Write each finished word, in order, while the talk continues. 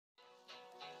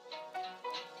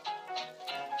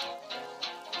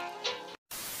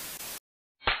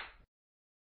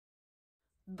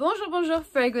Bonjour, bonjour,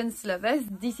 fragrance lovers.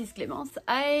 This is Clémence.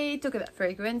 I talk about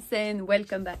fragrance and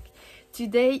welcome back.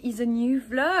 Today is a new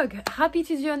vlog. Happy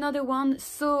to do another one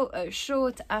so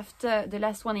short after the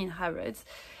last one in Harrods.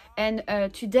 And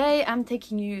today I'm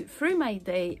taking you through my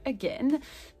day again,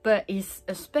 but it's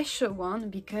a special one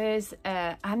because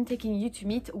I'm taking you to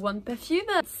meet one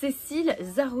perfumer, Cécile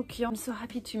Zarokian. I'm so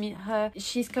happy to meet her.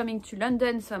 She's coming to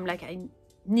London, so I'm like, I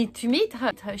need to meet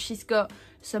her. She's got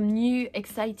some new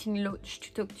exciting launch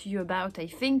to talk to you about, I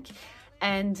think.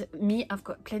 And me, I've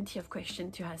got plenty of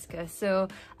questions to ask her, so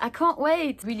I can't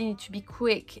wait. Really need to be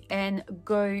quick and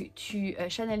go to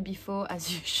Chanel before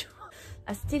as usual.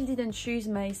 I still didn't choose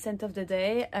my scent of the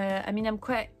day. I mean, I'm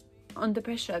quite under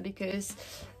pressure because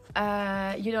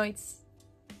you know, it's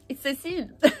Cécile,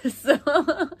 so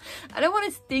I don't want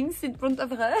to stink in front of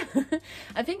her.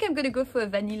 I think I'm gonna go for a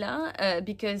vanilla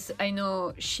because I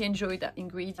know she enjoyed that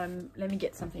ingredient. Let me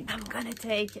get something. I'm gonna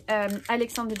take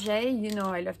Alexandre J. You know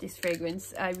I love this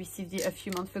fragrance. I received it a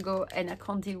few months ago and I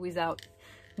can't deal without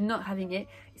not having it.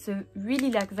 It's a really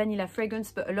like vanilla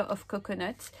fragrance, but a lot of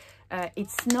coconut.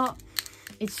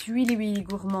 It's really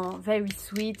gourmand, very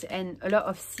sweet, and a lot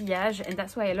of sillage, and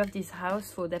that's why I love this house.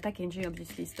 For the packaging,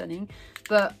 obviously stunning,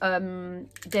 but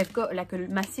they've got like a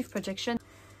massive projection.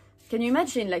 Can you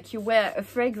imagine, like, you wear a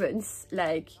fragrance,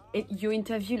 like you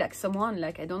interview like someone,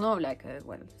 like, I don't know, like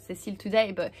well, Cécile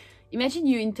today, but imagine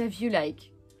you interview like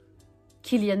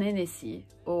Kylian Hennessy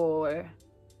or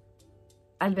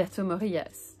Alberto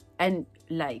Morillas, and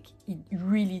like you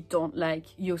really don't like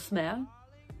your smell.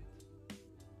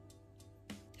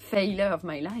 Failure of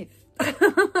my life.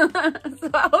 So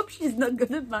I hope she's not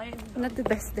gonna mind. Not the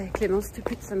best day, Clémence, to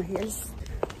put some heels.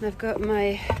 And I've got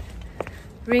my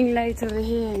ring light over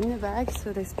here in the bag,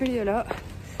 so there's pretty a lot.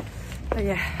 But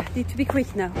yeah, I need to be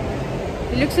quick now.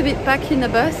 It looks a bit packed in the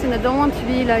bus and I don't want to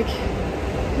be like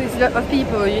with a lot of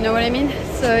people, you know what I mean?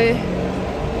 So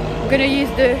I'm gonna use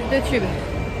the tube.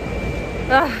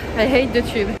 Ah, I hate the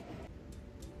tube.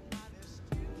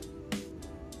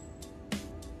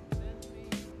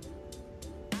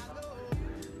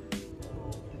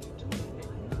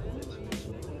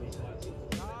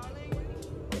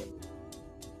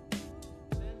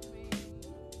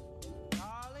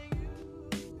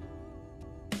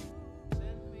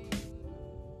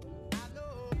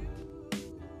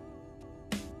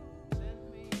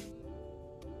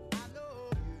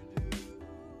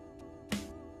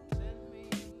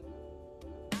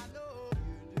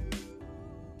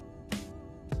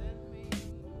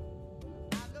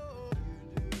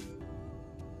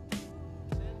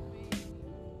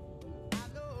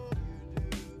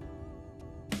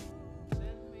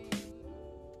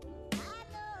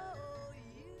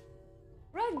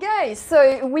 Guys,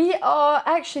 so we are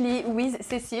actually with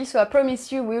Cécile, so I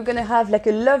promise you we're gonna have like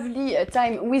a lovely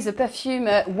time with a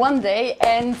perfumer one day.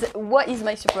 And what is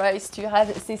my surprise to have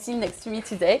Cécile next to me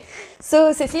today.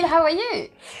 So Cécile, how are you?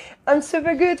 I'm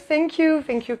super good, thank you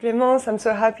Clémence. I'm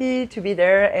so happy to be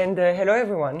there, and hello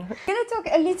everyone. We're gonna talk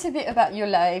a little bit about your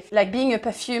life. Like, being a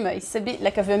perfumer, it's a bit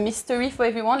like of a mystery for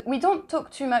everyone. We don't talk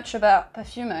too much about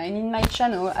perfumer, and in my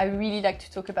channel I really like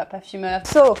to talk about perfumer.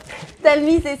 So tell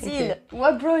me, Cécile,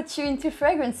 what brought you into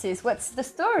fragrances? What's the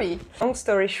story? Long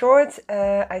story short,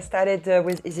 I started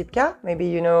with Utip, maybe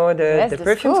you know the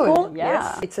perfume school. Yeah.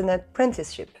 Yes, it's an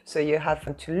apprenticeship, so you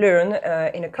have to learn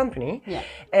in a company. Yeah.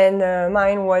 And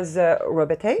mine was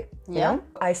Robertet. Yeah.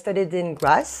 I studied in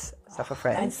Grasse, south of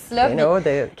France. That's lovely. You know,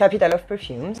 the capital of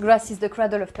perfumes. Grasse is the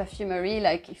cradle of perfumery.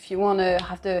 Like, if you want to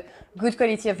have the good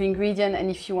quality of ingredient and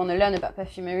if you want to learn about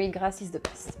perfumery, Grasse is the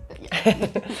best. Yeah.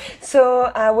 So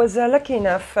I was lucky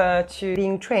enough to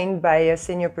being trained by a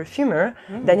senior perfumer,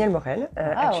 Daniel Morel,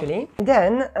 actually.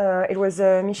 Then it was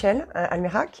Michel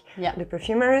Almerac, the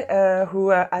perfumer,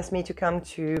 who asked me to come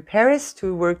to Paris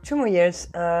to work 2 more years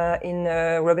in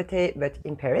Robertet, but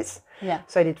in Paris. Yeah.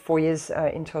 So I did 4 years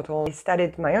in total. I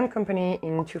started my own company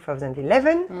in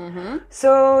 2011.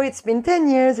 So it's been 10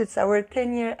 years. It's our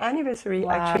 10-year anniversary,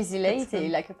 actually. Busy lady,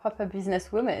 like a proper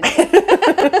businesswoman.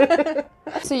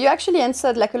 So you actually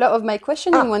answered like a lot of my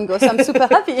questions in one go, so I'm super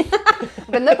happy.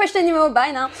 But no question anymore, bye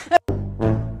now.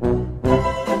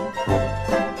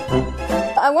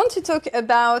 I want to talk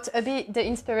about a bit the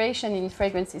inspiration in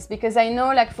fragrances, because I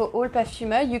know, like, for all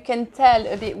perfumer, you can tell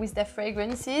a bit with their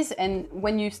fragrances, and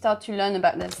when you start to learn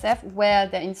about themselves, where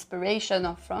their inspiration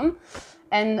are from.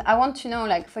 And I want to know,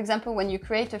 like, for example, when you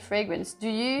create a fragrance,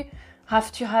 have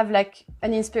to have like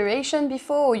an inspiration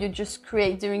before, or you just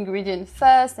create the ingredient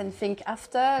first and think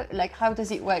after? Like, how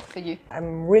does it work for you?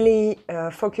 I'm really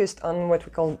focused on what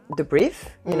we call the brief,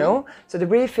 you know. So the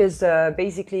brief is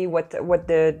basically what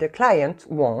the client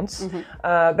wants,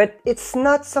 but it's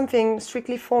not something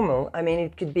strictly formal. I mean,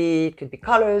 it could be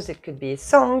colors, it could be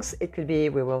songs, it could be,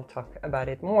 we will talk about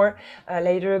it more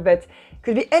later, but it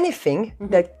could be anything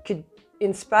that could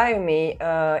inspire me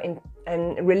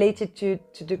and related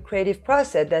to the creative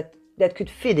process that could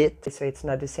fit it. So it's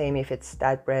not the same if it's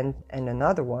that brand and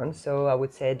another one. So I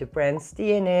would say the brand's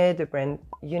DNA, the brand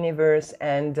universe,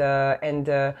 and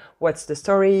what's the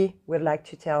story we'd like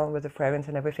to tell with the fragrance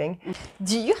and everything.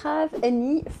 Do you have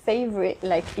any favorite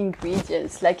like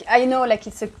ingredients? Like, I know like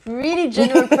it's a really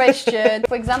general question.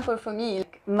 For example, for me,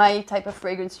 like, my type of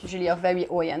fragrance usually are very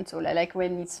oriental. I like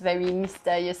when it's very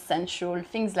mysterious, sensual,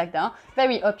 things like that.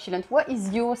 Very opulent. What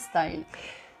is your style?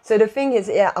 So the thing is,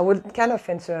 yeah, I would kind of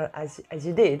answer as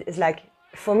you did. It's like,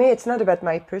 for me, it's not about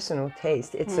my personal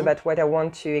taste. It's about what I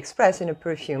want to express in a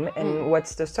perfume and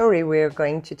what's the story we're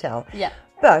going to tell. Yeah.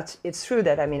 But it's true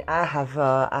that, I mean, I have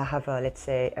a, let's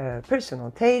say, a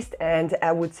personal taste, and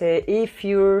I would say if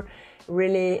you're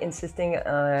really insisting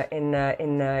in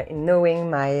knowing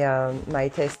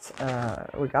my tastes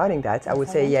regarding that, I would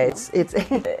say, yeah,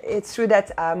 it's true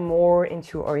that I'm more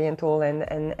into oriental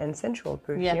and sensual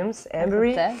perfumes,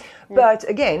 ambery. But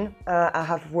again, I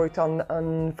have worked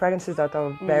on fragrances that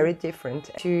are very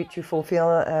different to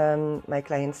fulfill my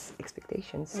clients'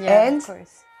 expectations. Yeah, and of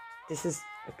course. This is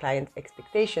the client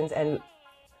expectations, and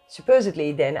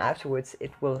supposedly then afterwards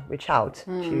it will reach out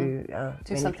to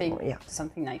something people,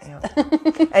 something nice. Yeah.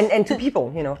 and to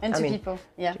people, you know. And to people,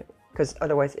 yeah. Because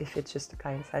otherwise, if it's just the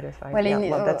client satisfied,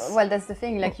 well, that's the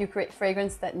thing. Like, you create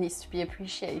fragrance that needs to be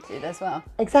appreciated as well.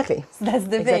 Exactly. That's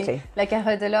the thing. Like, I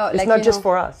heard a lot. It's like, not just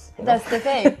for us. That's the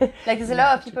thing. Like, there's a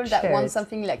lot of people that want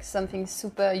something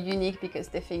super unique because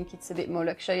they think it's a bit more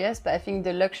luxurious. But I think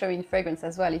the luxury in fragrance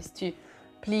as well is to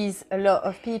please a lot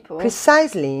of people.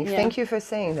 Precisely. Yeah. Thank you for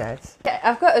saying that. Okay,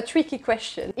 I've got a tricky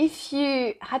question. If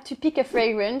you had to pick a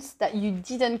fragrance that you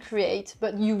didn't create,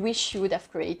 but you wish you would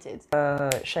have created?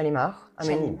 Shalimar. I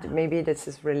mean, maybe this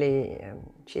is really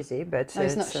cheesy, but no,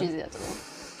 it's not cheesy at all.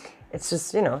 It's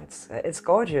just, you know, it's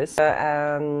gorgeous.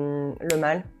 Le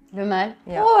Mal. Le Mal.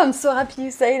 Yeah. Oh, I'm so happy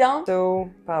you say that. So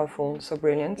powerful, so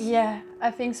brilliant. Yeah, I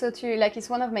think so too. Like,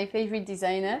 it's one of my favorite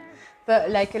designers.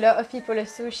 But like, a lot of people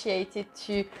associate it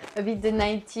to a bit the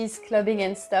 90s clubbing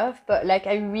and stuff. But like,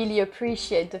 I really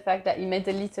appreciate the fact that he made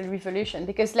a little revolution,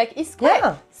 because like, it's quite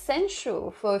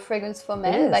sensual for a fragrance for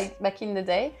men, like back in the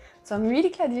day. So I'm really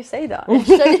glad you say that.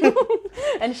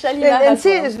 And Shalimar and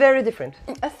see, it's very different.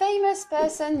 A famous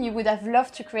person you would have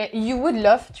loved to create, you would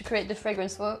love to create the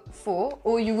fragrance for,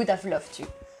 or you would have loved to.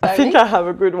 I think I have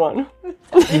a good one.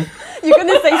 You're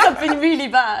gonna say something really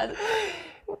bad.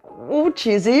 Oh,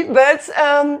 cheesy, but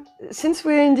since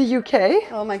we're in the UK,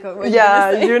 oh my god, what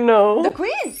you know, the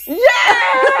Queen.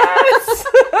 Yes.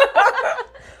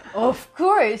 Of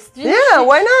course.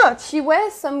 Why not? She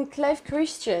wears some Clive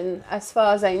Christian, as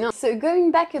far as I know. So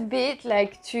going back a bit,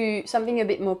 like, to something a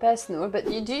bit more personal, but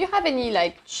do you have any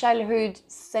like childhood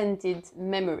scented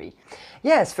memory?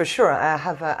 Yes, for sure. I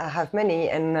have many,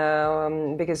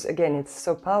 and because again, it's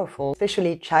so powerful,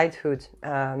 especially childhood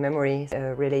memories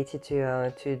related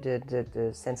to the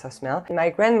sense of smell. My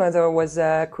grandmother was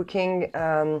cooking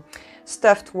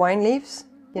stuffed wine leaves.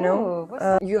 You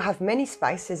know, you have many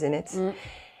spices in it.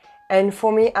 And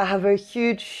for me, I have a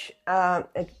huge,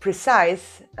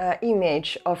 precise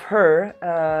image of her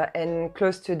and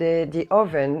close to the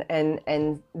oven,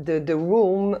 and the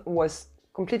room was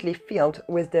completely filled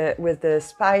with the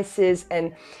spices.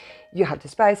 And you have the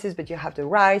spices, but you have the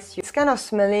rice. It's kind of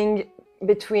smelling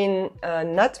between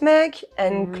nutmeg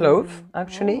and clove,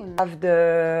 actually. I have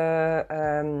the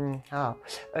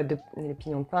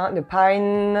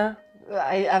pine.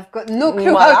 I've got no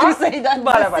clue how to say that.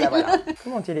 Voilà.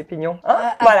 Comment on dit les pignons?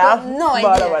 Hein? Voilà. No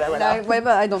idea. Voilà. Ouais,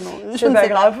 bah, I don't know. C'est pas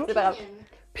grave. C'est pas grave.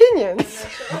 Pigeons.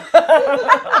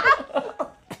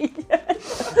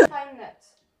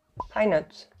 Pine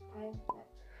nut.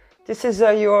 This is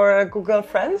your Google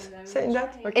friend saying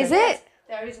that? Okay. Is it?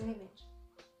 There is an image.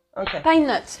 Okay. Pine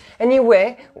nut.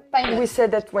 Anyway, we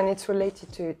said that when it's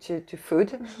related to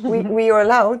food, we are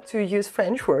allowed to use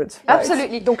French words. Right?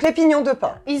 Absolutely. Donc les pignons de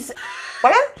pain.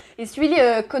 Voilà. It's really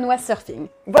a connoisseur thing.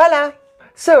 Voilà.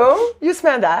 So you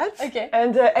smell that. Okay.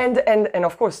 And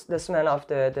of course the smell of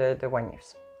the wine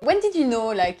leaves. When did you know,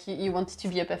 like, you wanted to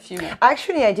be a perfumer?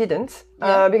 Actually, I didn't,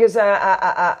 because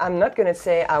I'm not going to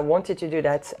say I wanted to do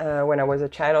that when I was a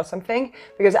child or something,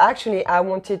 because actually I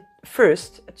wanted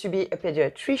first to be a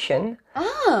pediatrician.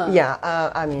 Ah. Yeah,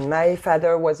 I mean, my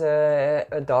father was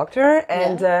a doctor,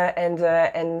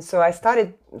 and so I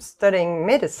started studying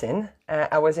medicine.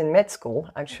 I was in med school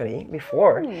actually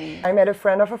before. I met a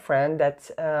friend of a friend that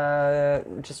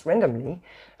just randomly,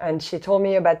 and she told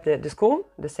me about the school,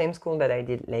 the same school that I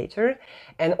did later,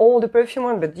 and all the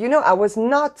perfume. But you know, I was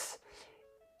not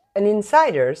an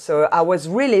insider, so I was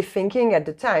really thinking at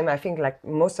the time, I think like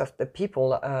most of the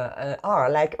people are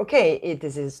like, okay,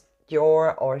 this is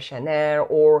Dior or Chanel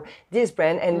or this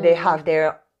brand, and they have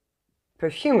their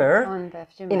perfumer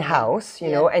in-house, you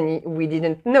know, and we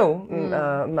didn't know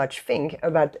much thing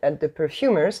about the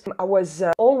perfumers. I was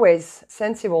always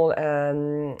sensible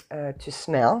to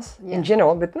smells in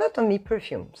general, but not only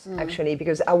perfumes actually,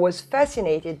 because I was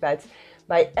fascinated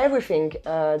by everything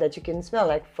that you can smell.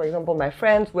 Like, for example, my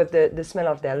friends with the smell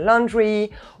of their laundry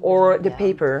or the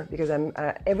paper, because I'm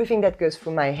everything that goes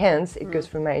through my hands, it goes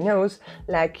through my nose,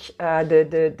 like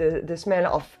the smell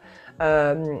of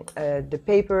the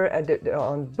paper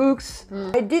on books.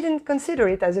 I didn't consider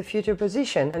it as a future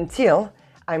position until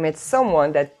I met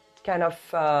someone that kind of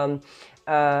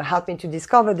helped me to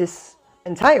discover this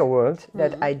entire world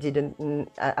that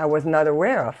I was not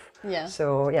aware of. Yeah.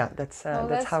 So yeah, that's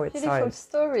how it started. Beautiful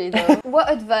story, though.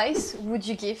 What advice would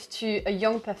you give to a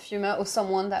young perfumer or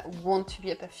someone that wants to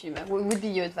be a perfumer? What would be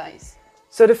your advice?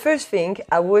 So the first thing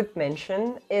I would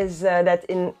mention is that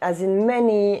as in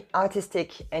many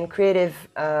artistic and creative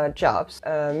jobs,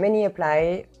 many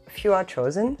apply, few are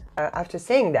chosen. After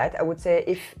saying that, I would say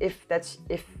if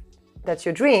that's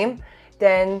your dream,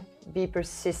 then be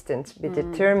persistent, be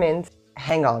determined.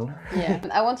 Hang on. Yeah.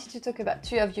 I wanted to talk about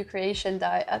two of your creations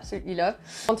that I absolutely love.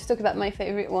 I want to talk about my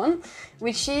favorite one,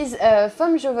 which is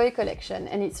from Jovoy collection,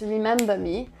 and it's Remember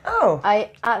Me. Oh.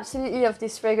 I absolutely love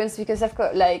this fragrance because I've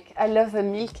got like, I love a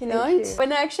milky note.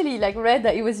 When I actually like read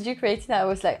that it was you creating, I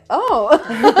was like, oh.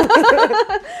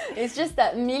 It's just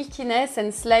that milkiness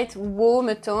and slight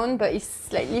warmer tone, but it's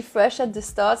slightly fresh at the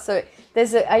start. So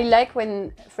I like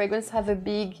when fragrance have a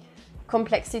big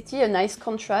complexity, a nice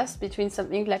contrast between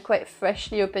something like quite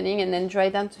freshly opening and then dry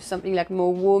down to something like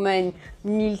more warmer and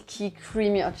milky,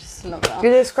 creamy. I just love that. You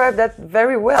described that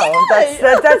very well.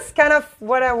 Yeah, that's kind of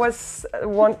what I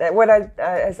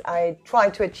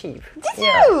tried to achieve. Did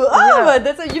you? Oh, yeah.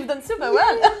 That's what you've done super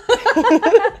well.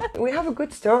 We have a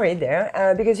good story there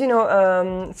because you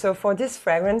know. So for this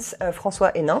fragrance,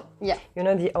 François Hénin, you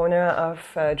know, the owner of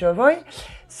Jovoy.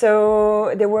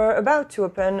 So they were about to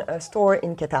open a store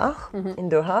in Qatar, in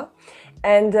Doha,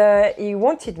 and he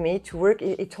wanted me to work.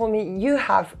 He told me,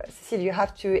 Cécile, you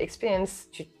have to experience,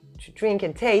 to drink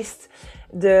and taste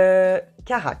the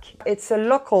karak. It's a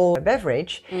local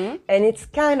beverage, and it's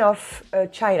kind of a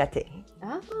chai latte.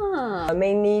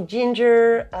 Mainly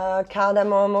ginger,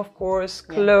 cardamom, of course,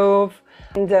 clove,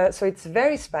 and so it's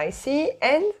very spicy,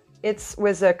 and it's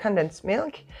with condensed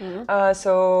milk,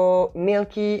 so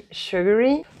milky,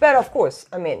 sugary. But of course,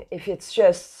 I mean, if it's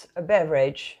just a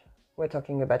beverage, we're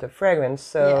talking about a fragrance,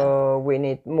 so we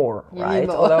need more, right?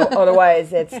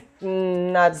 Otherwise, it's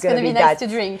not going to be nice to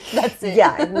drink. That's it.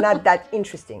 Yeah, not that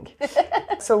interesting.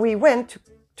 So we went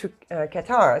to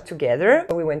Qatar together.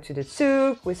 We went to the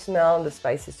souk, we smelled the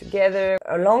spices together.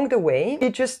 Along the way, we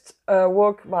just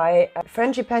walked by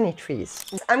frangipani trees.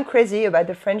 I'm crazy about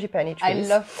the frangipani trees.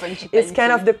 I love frangipani trees. It's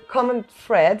kind of the common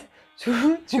thread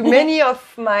to many of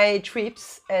my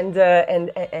trips, and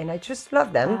I just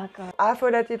love them. I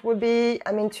thought that it would be,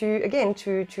 I mean,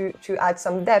 to add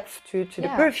some depth to the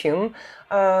perfume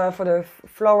for the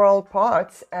floral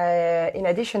part. In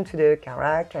addition to the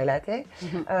karak, chai latte,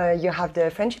 you have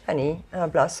the frangipani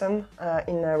blossom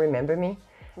in Remember Me.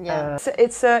 Yeah. So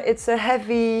it's a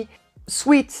heavy,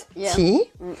 sweet tea,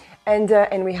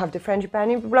 and we have the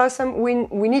frangipani blossom.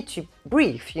 We need to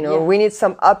breathe, you know. We need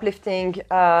some uplifting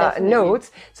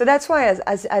notes. So that's why,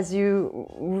 as you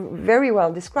very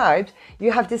well described,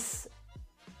 you have this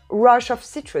rush of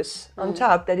citrus on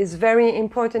top that is very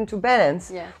important to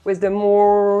balance with the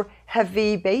more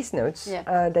heavy base notes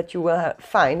that you will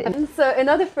find. And so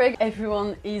another fragrance,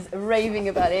 everyone is raving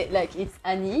about it, like it's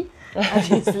Annie,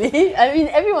 obviously. I mean,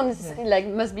 everyone like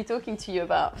must be talking to you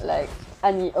about like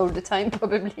Annie all the time,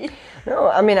 probably. No,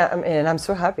 I mean, I'm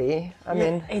so happy. I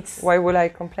mean, why would I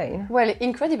complain? Well,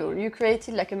 incredible. You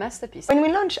created like a masterpiece. When we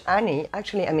launched Annie,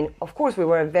 actually, I mean, of course, we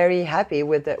were very happy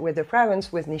with the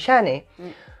fragrance with Nishane.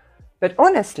 But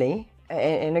honestly,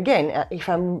 and again, if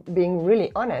I'm being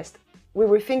really honest, we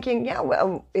were thinking, yeah,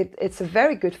 well, it's a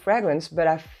very good fragrance, but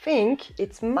I think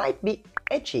it might be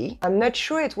edgy. I'm not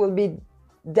sure it will be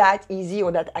that easy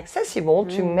or that accessible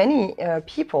to many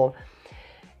people.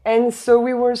 And so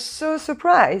we were so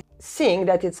surprised. seeing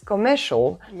that it's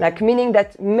commercial, like meaning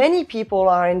that many people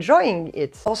are enjoying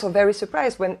it. Also very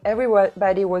surprised when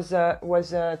everybody was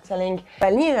telling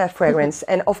vanilla fragrance,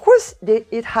 and of course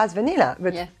it has vanilla,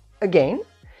 but again,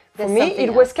 for me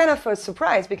it was kind of a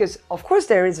surprise because of course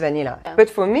there is vanilla. But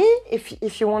for me,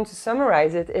 if you want to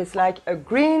summarize it, it's like a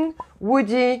green,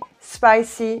 woody,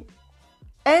 spicy,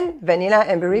 and vanilla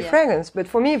and berry fragrance. But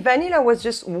for me, vanilla was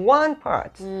just one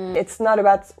part. It's not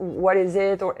about what is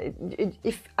it, or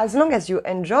if as long as you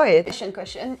enjoy it.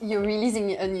 Question, you're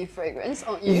releasing a new fragrance,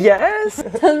 aren't you? Yes.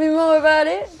 Tell me more about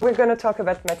it. We're going to talk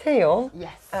about material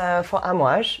for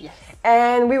Amouage. Yes.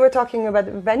 And we were talking about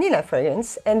vanilla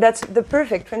fragrance, and that's the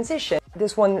perfect transition.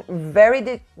 This one very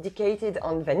dedicated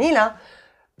on vanilla,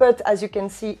 but as you can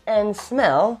see and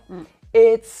smell,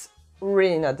 it's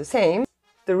really not the same.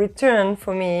 The return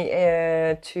for me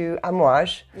to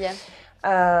Amouage,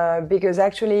 because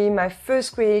actually my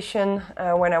first creation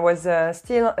when I was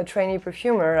still a trainee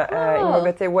perfumer in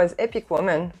Mogote was Epic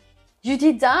Woman. You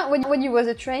did that when you was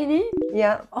a trainee?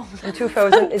 Yeah, in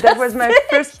 2000. That was my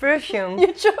first perfume.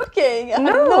 You're joking? I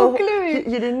no, have no clue.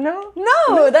 You didn't know?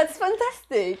 No, that's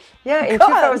fantastic. Yeah, in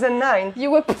 2009. You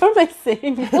were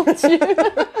promising, weren't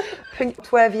you?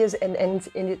 12 years, and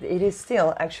it is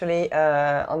still actually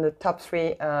on the top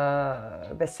 3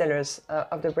 bestsellers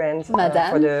of the brand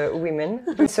for the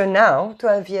women. So now,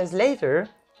 12 years later,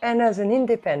 and as an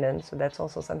independent, so that's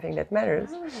also something that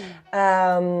matters.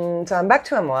 So I'm back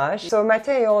to Amouage. So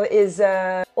material is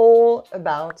all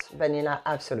about vanilla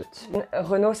absolute.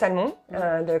 Renaud Salmon,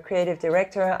 the creative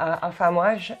director of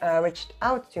Amouage, reached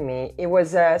out to me. It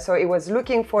was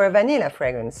looking for a vanilla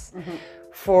fragrance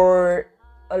for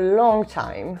a long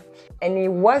time, and he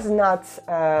was not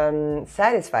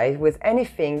satisfied with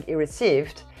anything he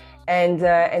received, and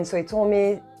so he told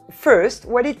me first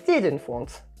what he didn't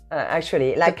want.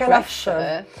 Actually, like kind of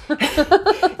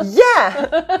yeah.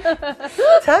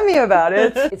 Tell me about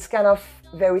it. It's kind of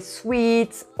very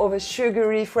sweet, over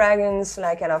sugary fragrance,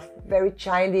 like kind of very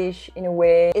childish in a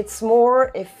way. It's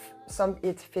more, if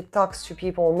it talks to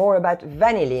people, more about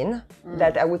vanillin,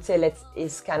 that I would say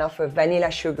is kind of a vanilla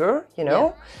sugar, you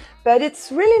know, but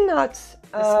it's really not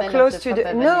close to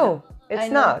the no. It's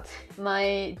not.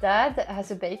 My dad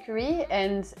has a bakery,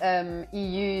 and he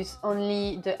uses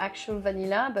only the actual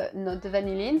vanilla, but not the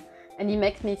vanillin. And he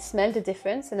makes me smell the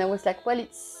difference. And I was like, well,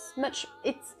 it's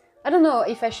I don't know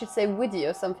if I should say woody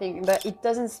or something, but it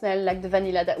doesn't smell like the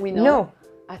vanilla that we know. No.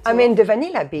 I mean, the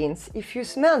vanilla beans, if you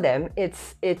smell them,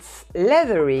 it's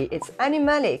leathery, it's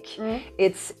animalic,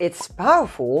 it's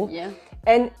powerful,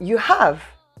 and you have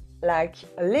like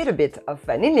a little bit of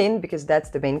vanillin because that's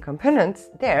the main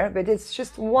component there, but it's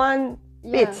just one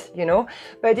bit, you know.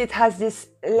 But it has this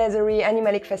leathery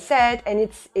animalic facet, and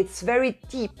it's very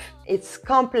deep, it's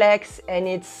complex, and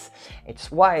it's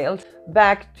wild.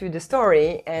 Back to the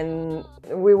story, and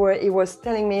he was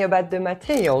telling me about the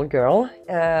Material Girl,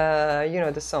 you know,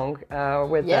 the song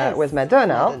with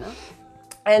Madonna.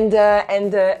 And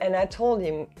I told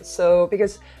him, so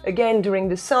because again during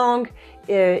the song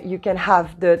you can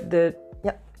have the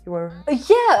you were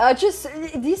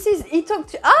he talked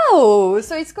to,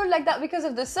 so it's called like that because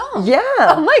of the song.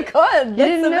 Oh my god,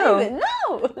 that's amazing.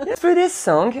 No. Through this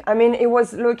song, I mean, it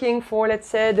was looking for, let's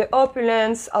say, the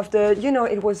opulence of the, you know,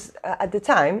 it was at the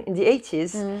time in the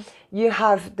 80s you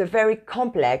have the very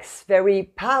complex,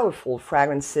 very powerful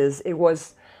fragrances. It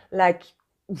was like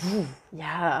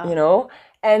you know.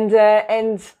 And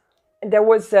there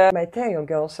was Material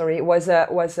Girl, sorry, was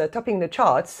topping the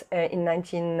charts in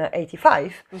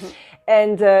 1985,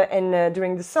 and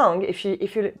during the song, if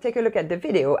you take a look at the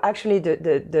video, actually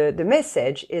the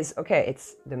message is, okay,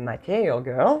 it's the Material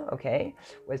Girl, okay,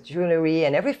 with jewelry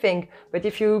and everything, but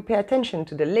if you pay attention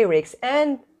to the lyrics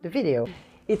and the video,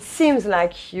 it seems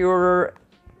like you're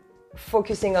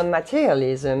focusing on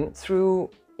materialism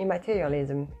through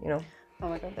immaterialism, you know. Oh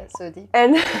my god, that's so deep.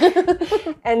 And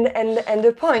and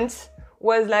the point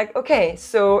was like, okay,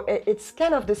 so it's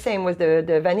kind of the same with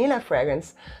the vanilla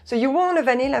fragrance. So you want a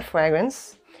vanilla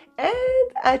fragrance,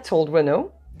 and I told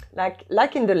Renaud,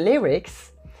 like in the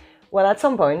lyrics, well, at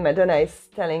some point Madonna is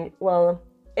telling, well,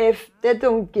 if they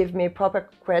don't give me proper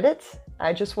credit,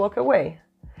 I just walk away.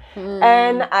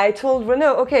 And I told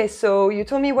Renaud, okay, so you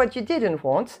told me what you didn't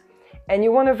want, and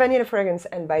you want a vanilla fragrance,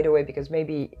 and by the way, because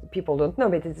maybe people don't know,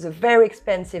 but it's a very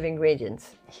expensive ingredient.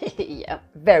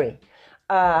 Very.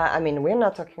 I mean, we're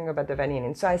not talking about the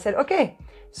vanillin. So I said, okay,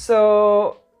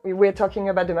 so we're talking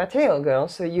about the Material Girl,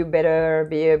 so you better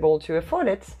be able to afford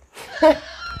it.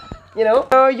 You know?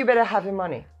 So you better have the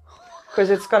money, because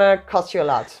it's gonna cost you a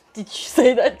lot. Did you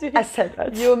say that to him? I said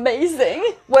that. You're amazing.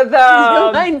 With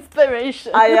you're my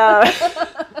inspiration.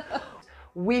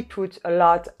 we put a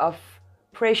lot of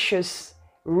precious,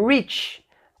 rich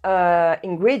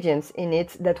ingredients in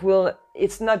it that will,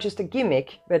 it's not just a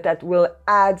gimmick, but that will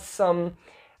add some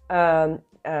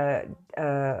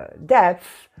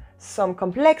depth, some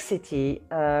complexity,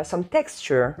 some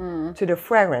texture to the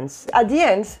fragrance. At the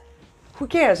end, who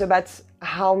cares about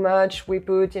how much we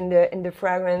put in the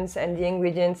fragrance and the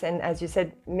ingredients? And as you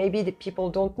said, maybe the people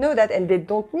don't know that and they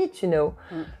don't need to know.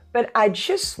 But I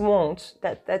just want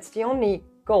that's the only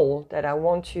goal that I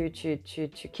want you to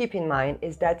keep in mind,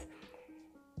 is that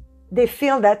they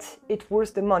feel that it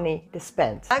worth the money they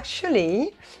spent.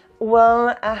 Actually,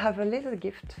 well, I have a little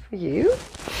gift for you.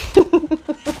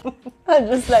 I'm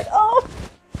just like, oh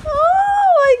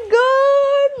my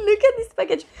god, look at this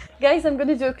package. Guys, I'm going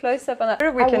to do a close-up on that.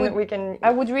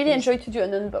 I would really enjoy to do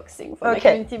an unboxing for my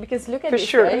community, because look at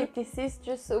this, right? This is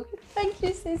just so good. Thank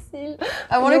you, Cécile.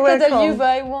 I want to cuddle you, but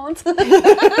I won't.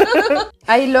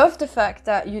 I love the fact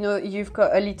that, you know, you've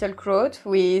got a little quote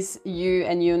with you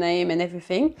and your name and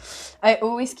everything. I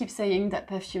always keep saying that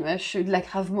perfumers should like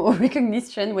have more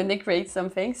recognition when they create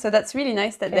something. So that's really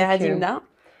nice that they're adding that.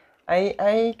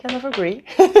 I kind of agree.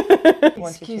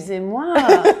 Excusez-moi.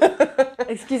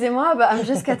 Excusez-moi, but I'm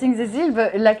just cutting Cécile,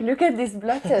 but like, look at these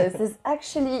blotters. There's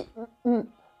actually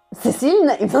Cécile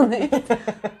name on it.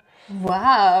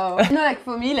 Wow. You know, like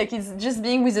for me, like it's just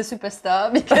being with a superstar,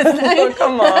 because like, oh,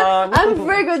 come on. I'm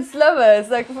very good lovers.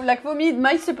 Like for me,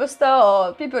 my superstar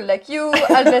are people like you,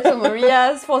 Alberto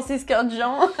Morillas, Francis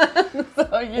Cardin. So,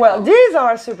 well, these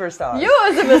are superstars. You are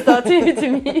a superstar to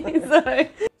me.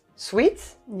 So.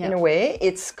 Sweet in a way,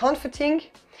 it's comforting,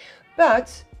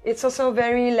 but it's also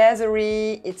very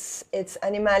leathery, it's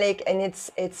animalic, and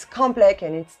it's complex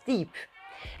and it's deep.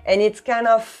 And it's kind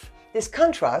of this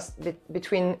contrast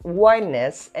between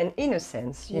wildness and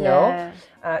inness, you know?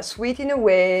 Sweet in a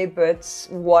way, but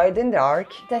wild and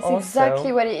dark. That's also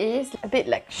exactly what it is. A bit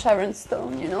like Sharon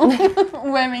Stone, you know,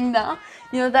 wearing that.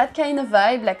 You know, that kind of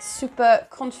vibe, like super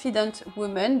confident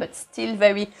woman, but still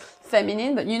very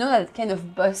feminine, but you know, that kind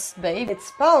of boss babe.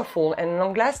 It's powerful and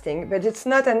long-lasting, but it's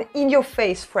not an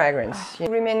in-your-face fragrance. You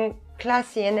remain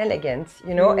classy and elegant,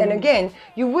 you know, and again,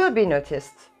 you will be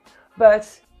noticed, but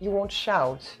you won't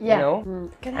shout, you know.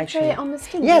 Can I try it on the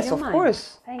skin? Yes, of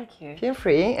course. Thank you. Feel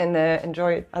free and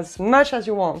enjoy it as much as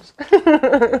you want.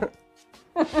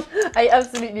 I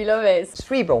absolutely love it.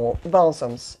 3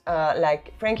 balsams,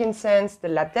 like frankincense, the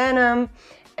labdanum,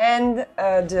 and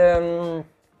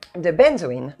the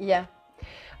benzoin. Yeah.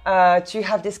 To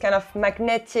have this kind of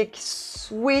magnetic,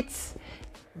 sweet,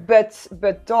 but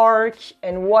dark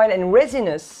and wild and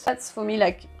resinous. That's for me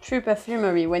like true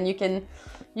perfumery, when you can,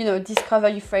 you know, discover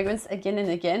your fragrance again and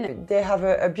again. They have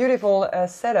a beautiful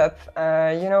setup.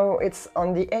 You know, it's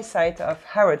on the A site of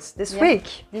Harrods this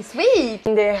week. This week!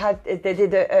 And they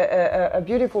did a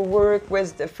beautiful work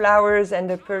with the flowers and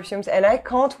the perfumes, and I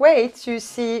can't wait to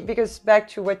see, because back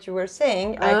to what you were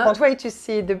saying, I can't wait to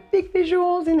see the big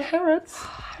visuals in Harrods,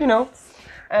 you know.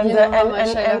 And, you know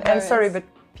and sorry, but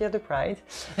feel the pride.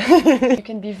 You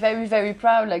can be very, very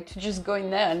proud, like to just go in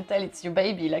there and tell it's your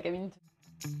baby, like, I mean.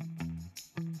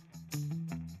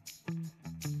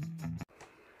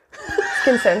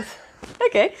 Skin scent.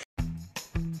 Okay.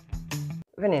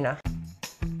 Vanilla.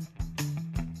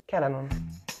 Cardamom.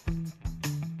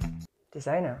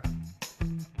 Designer.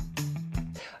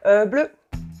 Bleu.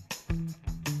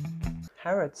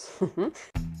 Harrods.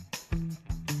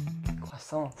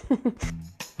 Croissant.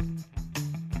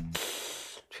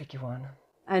 Tricky one.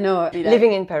 I know.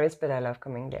 Living in Paris, but I love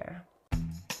coming there.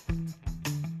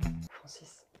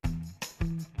 Francis.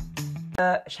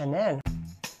 Chanel.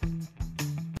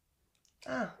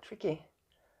 Ah, tricky.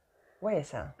 Why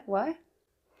is that? Why?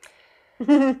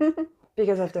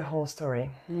 Because of the whole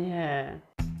story. Yeah.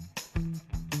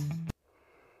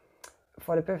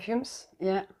 For the perfumes?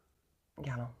 Yeah.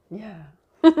 Guerlain. Yeah.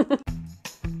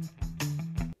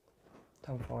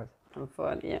 Tom Ford. Tom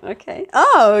Ford, yeah, okay.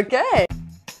 Oh, okay.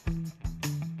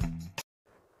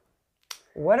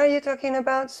 What are you talking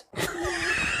about?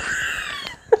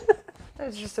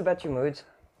 It's just about your mood.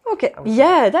 Okay.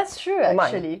 Yeah, that's true, Or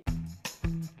actually. Mine.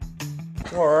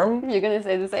 Warm. You're gonna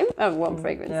say the same? Oh, warm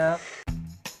fragrance. Yeah.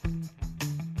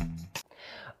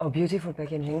 Oh, beautiful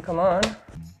packaging, come on.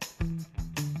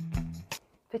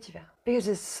 Petit verre. Because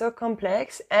it's so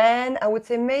complex, and I would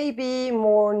say maybe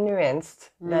more nuanced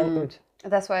than oud.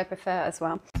 That's what I prefer as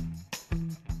well.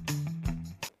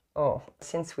 Oh,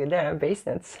 since we're there, base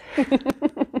notes.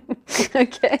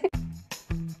 Okay.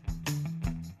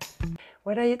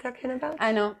 What are you talking about?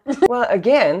 I know. Well,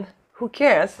 again, who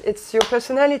cares? It's your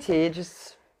personality,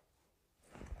 just...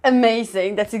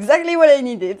 Amazing, that's exactly what I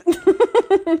needed.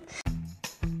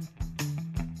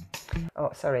 Oh,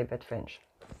 sorry, but French.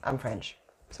 I'm French.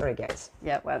 Sorry, guys.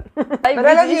 Yeah, well. But I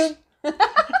love you.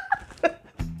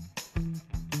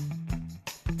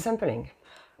 Sampling.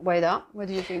 Why that? What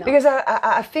do you think now? Because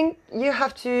I think you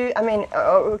have to, I mean,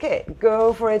 okay,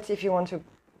 go for it if you want to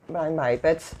buy,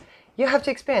 but you have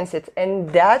to experience it. And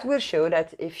that will show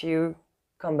that if you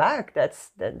come back,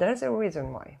 there's a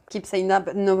reason why. Keep saying that,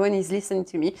 but no one is listening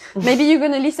to me. Maybe you're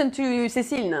going to listen to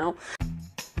Cécile now.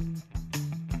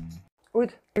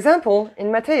 Oud. Example,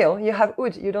 in material, you have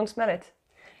oud, you don't smell it.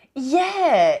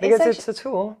 Yeah. Because it's a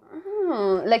tool.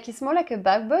 Like it's more like a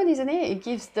backbone, isn't it? It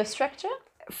gives the structure.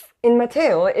 In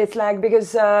material, it's like,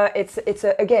 because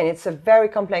it's a very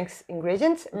complex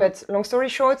ingredient, but long story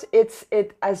short, it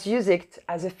has used it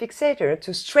as a fixator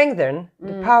to strengthen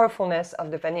the powerfulness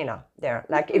of the vanilla there.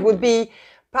 Like it would be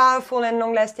powerful and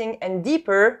long lasting and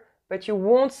deeper, but you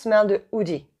won't smell the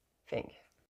oudy thing.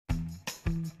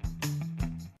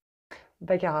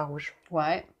 Baccarat rouge.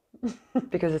 Why?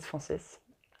 Because it's Francis.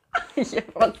 Yeah,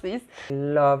 Francis. I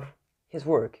love his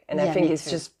work, and I think it's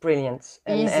just brilliant.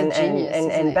 He's a genius,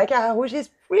 and Baccarat rouge is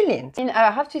brilliant. And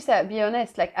I have to say, be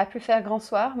honest, like I prefer Grand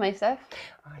Soir myself.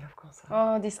 Oh, I love Grand Soir.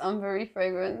 Oh, this ambery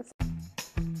fragrance.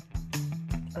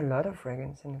 A lot of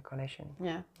fragrance in the collection.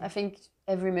 Yeah, I think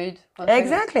every mood.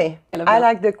 Exactly. I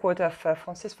like the quote of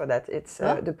Francis for that. It's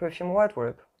the perfume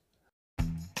wardrobe.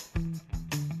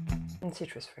 And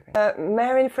citrus fragrance.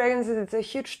 Marine fragrances, it's a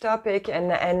huge topic,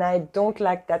 and I don't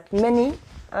like that many.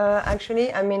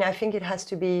 Actually, I mean, I think it has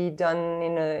to be done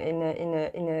in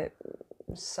a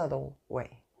subtle way.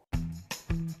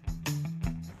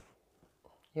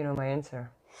 You know my answer.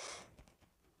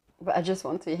 But I just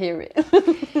want to hear it.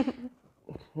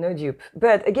 No dupe.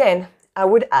 But again, I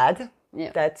would add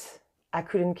that I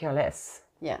couldn't care less.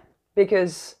 Yeah.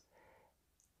 Because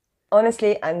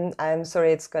honestly, I'm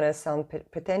sorry, it's gonna sound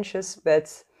pretentious,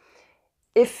 but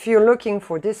if you're looking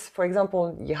for this, for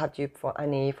example, you have dupe for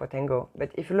Annie, for Tango,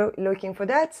 but if you're looking for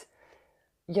that,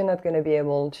 you're not going to be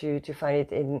able to find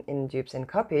it in dupes and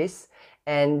copies.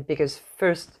 And because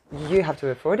first, you have to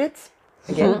afford it.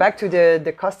 Again, back to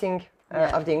the costing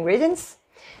of the ingredients.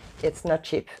 It's not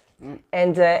cheap.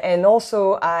 And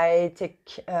also, I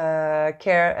take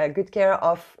good care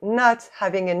of not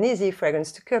having an easy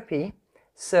fragrance to copy.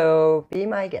 So be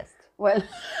my guest. Well,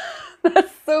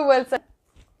 that's so well said.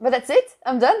 But that's it,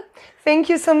 I'm done. Thank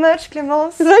you so much,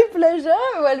 Clémence. My pleasure.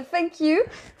 Well, thank you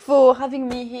for having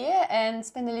me here and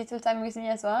spend a little time with me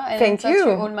as well. And thank you.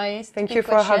 All my thank you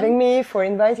for having me, for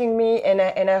inviting me,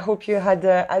 and I hope you had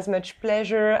as much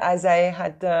pleasure as I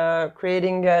had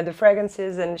creating the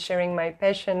fragrances and sharing my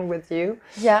passion with you.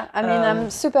 Yeah, I mean, I'm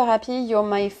super happy. You're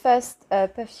my first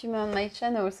perfumer on my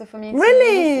channel, so for me, it's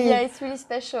really, it's really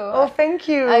special. Oh, thank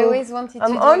you. I always wanted to.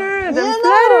 I'm honored. I'm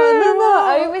flattered.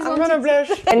 I always wanted to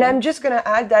blush. And I'm just gonna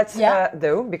add that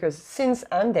though, because since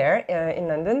I'm there in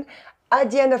London, at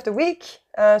the end of the week,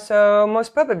 so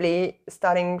most probably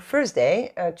starting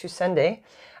Thursday to Sunday,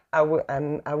 I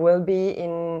will be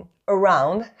in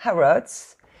around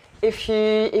Harrods. If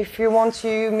you want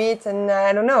to meet, and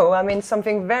I don't know, I mean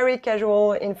something very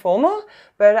casual, informal,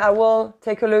 but I will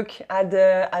take a look at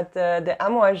the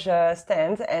Amouage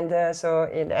stand, and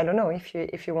I don't know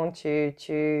if you want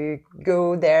to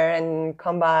go there and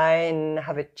come by and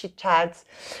have a chit chat,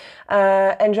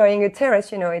 enjoying a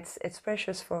terrace. You know, it's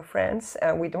precious for France.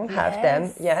 We don't have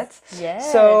them yet.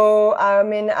 Yes. So I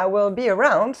mean, I will be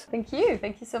around. Thank you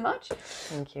so much.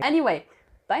 Thank you. Anyway.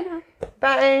 Bye now.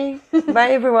 Bye.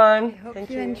 Bye, everyone. I hope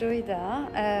you enjoyed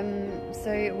that. So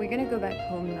we're going to go back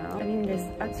home now. I mean, there's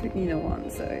absolutely no one,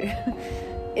 so...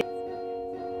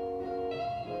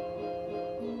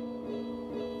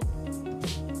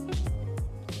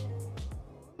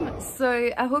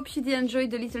 So I hope you did enjoy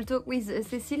the little talk with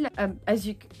Cécile. As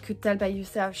you could tell by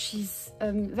yourself, she's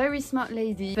a very smart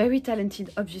lady, very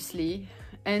talented, obviously.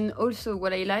 And also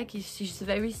what I like is she's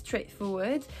very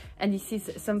straightforward, and this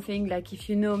is something like, if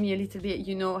you know me a little bit,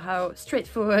 you know how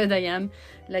straightforward I am.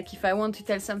 Like if I want to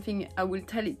tell something, I will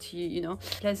tell it to you, you know.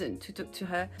 Pleasant to talk to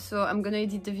her. So I'm gonna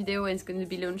edit the video and it's gonna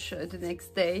be launched the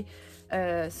next day.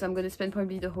 So I'm gonna spend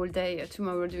probably the whole day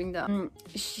tomorrow doing that.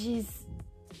 She's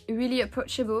really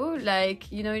approachable,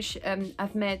 like, you know,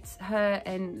 I've met her,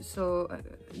 and so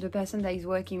the person that is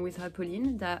working with her,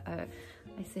 Pauline, that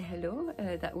I say hello,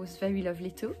 that was very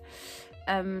lovely too.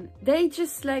 They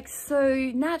just like so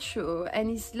natural,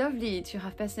 and it's lovely to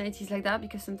have personalities like that,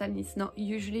 because sometimes it's not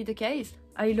usually the case.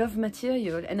 I love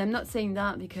material, and I'm not saying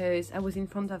that because I was in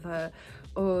front of her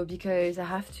or because I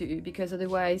have to, because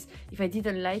otherwise if I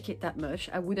didn't like it that much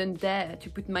I wouldn't dare to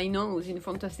put my nose in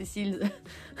front of Cécile.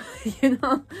 You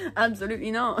know,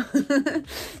 absolutely not.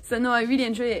 So no, I really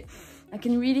enjoy it. I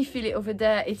can really feel it over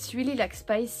there. It's really like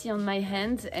spicy on my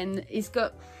hand, and it's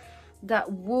got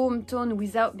that warm tone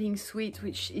without being sweet,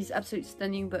 which is absolutely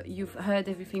stunning. But you've heard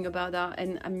everything about that,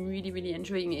 and I'm really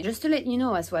enjoying it. Just to let you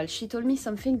know as well, she told me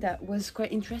something that was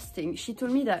quite interesting. She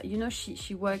told me that, you know,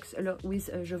 she works a lot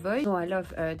with jovoy. No, I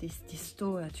love this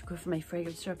store to go for my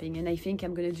fragrance shopping, and I think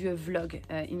I'm gonna do a vlog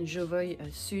in jovoy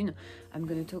soon. I'm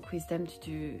gonna talk with them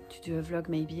to do a vlog,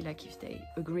 maybe, like if they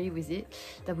agree with it.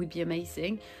 That would be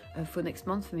amazing for next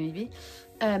month maybe.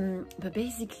 But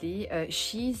basically,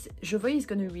 jovoy is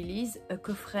gonna release a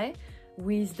coffret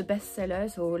with the best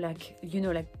sellers, or like, you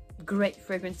know, like great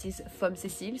fragrances from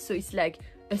Cécile. So it's like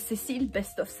a Cécile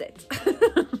best of set.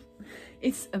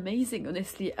 It's amazing,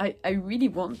 honestly. I really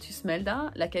want to smell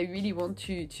that. Like, I really want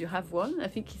to have one. I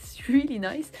think it's really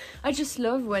nice. I just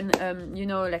love when, you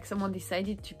know, like someone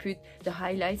decided to put the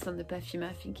highlights on the perfume.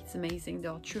 I think it's amazing.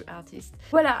 They're true artists.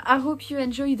 Voila, I hope you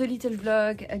enjoyed the little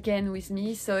vlog again with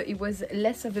me. So it was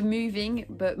less of a moving,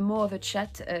 but more of a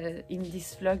chat in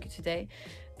this vlog today.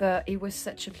 But it was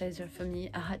such a pleasure for me.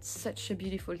 I had such a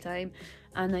beautiful time,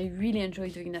 and I really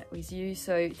enjoyed doing that with you.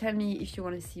 So tell me if you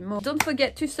want to see more. Don't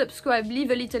forget to subscribe,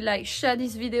 leave a little like, share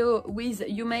this video with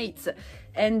your mates,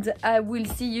 and I will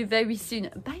see you very soon.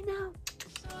 Bye now.